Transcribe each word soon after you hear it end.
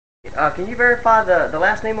Can you verify the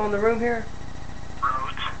last name on the room here?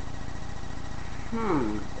 Rhodes.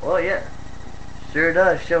 Well, yeah. Sure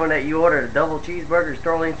does, showing that you ordered a double cheeseburger,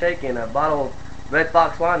 sterling shake, and a bottle of Red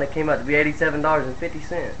Fox wine that came out to be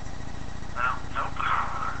 $87.50. Well,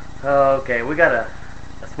 nope. Okay, we got a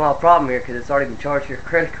small problem here because it's already been charged to your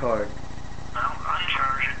credit card. Well,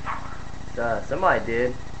 uncharge it. Somebody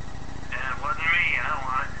did. Yeah, it wasn't me, I don't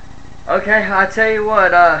want it. Okay, I tell you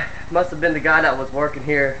what, must have been the guy that was working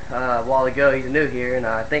here a while ago. He's new here, and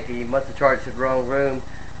I think he must have charged the wrong room.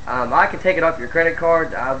 I can take it off your credit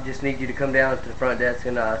card. I just need you to come down to the front desk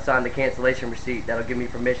and sign the cancellation receipt. That'll give me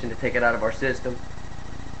permission to take it out of our system.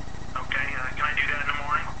 Okay, can I do that in the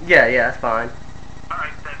morning? Yeah, that's fine.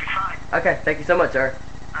 Alright, that'd be fine. Okay, thank you so much, sir.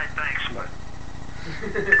 Alright, thanks.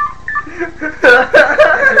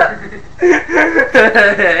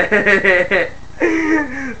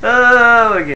 Oh,